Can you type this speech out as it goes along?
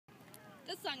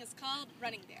This song is called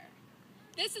Running Bear.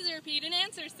 This is a repeat and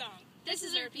answer song. This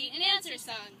is a repeat and answer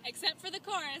song. Except for the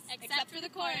chorus.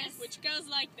 Which goes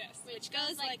like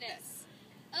this.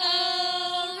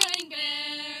 Oh, running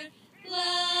bear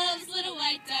loves little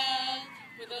white dove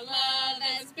with a love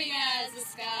as big as the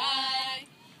sky.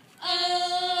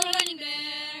 Oh, running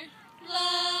bear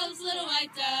loves little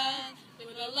white dove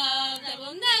with a love that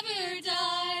will never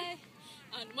die.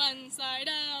 On one side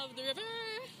of the river,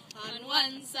 on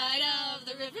one side of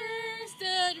the river,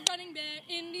 stood running bear,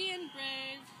 Indian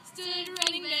brave. Stood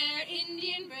running bear,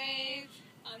 Indian brave.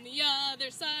 On the other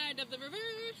side of the river,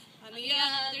 on the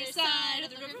other side of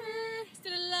the river,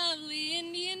 stood a lovely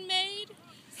Indian maid.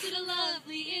 Stood a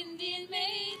lovely Indian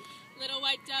maid. Little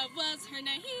white dove was her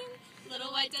name.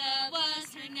 Little white dove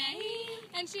was her name.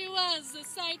 And she was a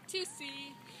sight to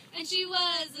see. And she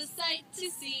was a sight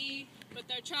to see. But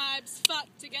their tribes fought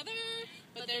together.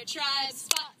 But their tribes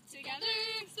fought together.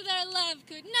 So their love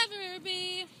could never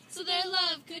be. So their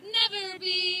love could never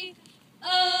be.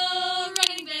 Oh,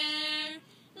 running bear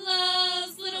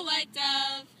loves little white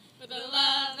dove with a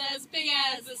love as big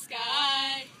as the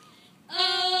sky.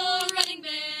 Oh, running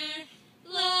bear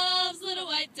loves little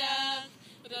white dove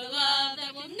with a love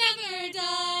that will never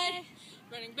die.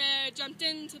 Running bear jumped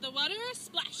into the water,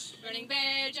 splash. Running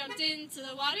bear jumped into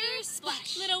the water,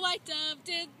 splash. Little white dove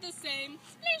did the same,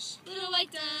 splish. Little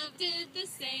white dove did the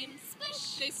same,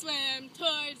 splish. They swam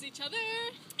towards each other.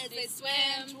 As they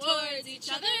swam towards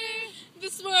each other, the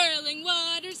swirling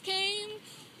waters came.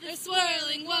 The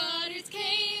swirling waters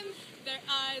came. Their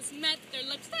eyes met, their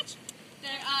lips touched.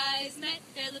 Their eyes met,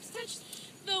 their lips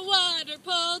touched. The water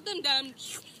pulled them down.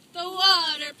 The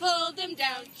water pulled them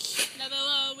down. Now they'll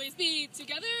always be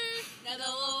together. Now they'll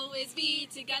always be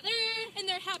together. In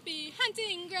their happy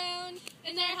hunting ground.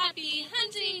 In their happy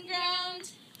hunting ground.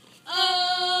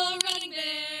 Oh, running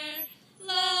bear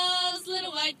loves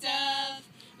little white dove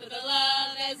with a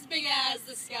love as big as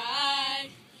the sky.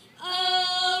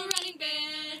 Oh, running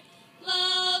bear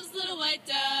loves little white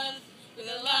dove with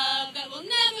a love that will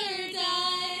never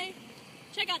die.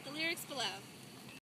 Check out the lyrics below.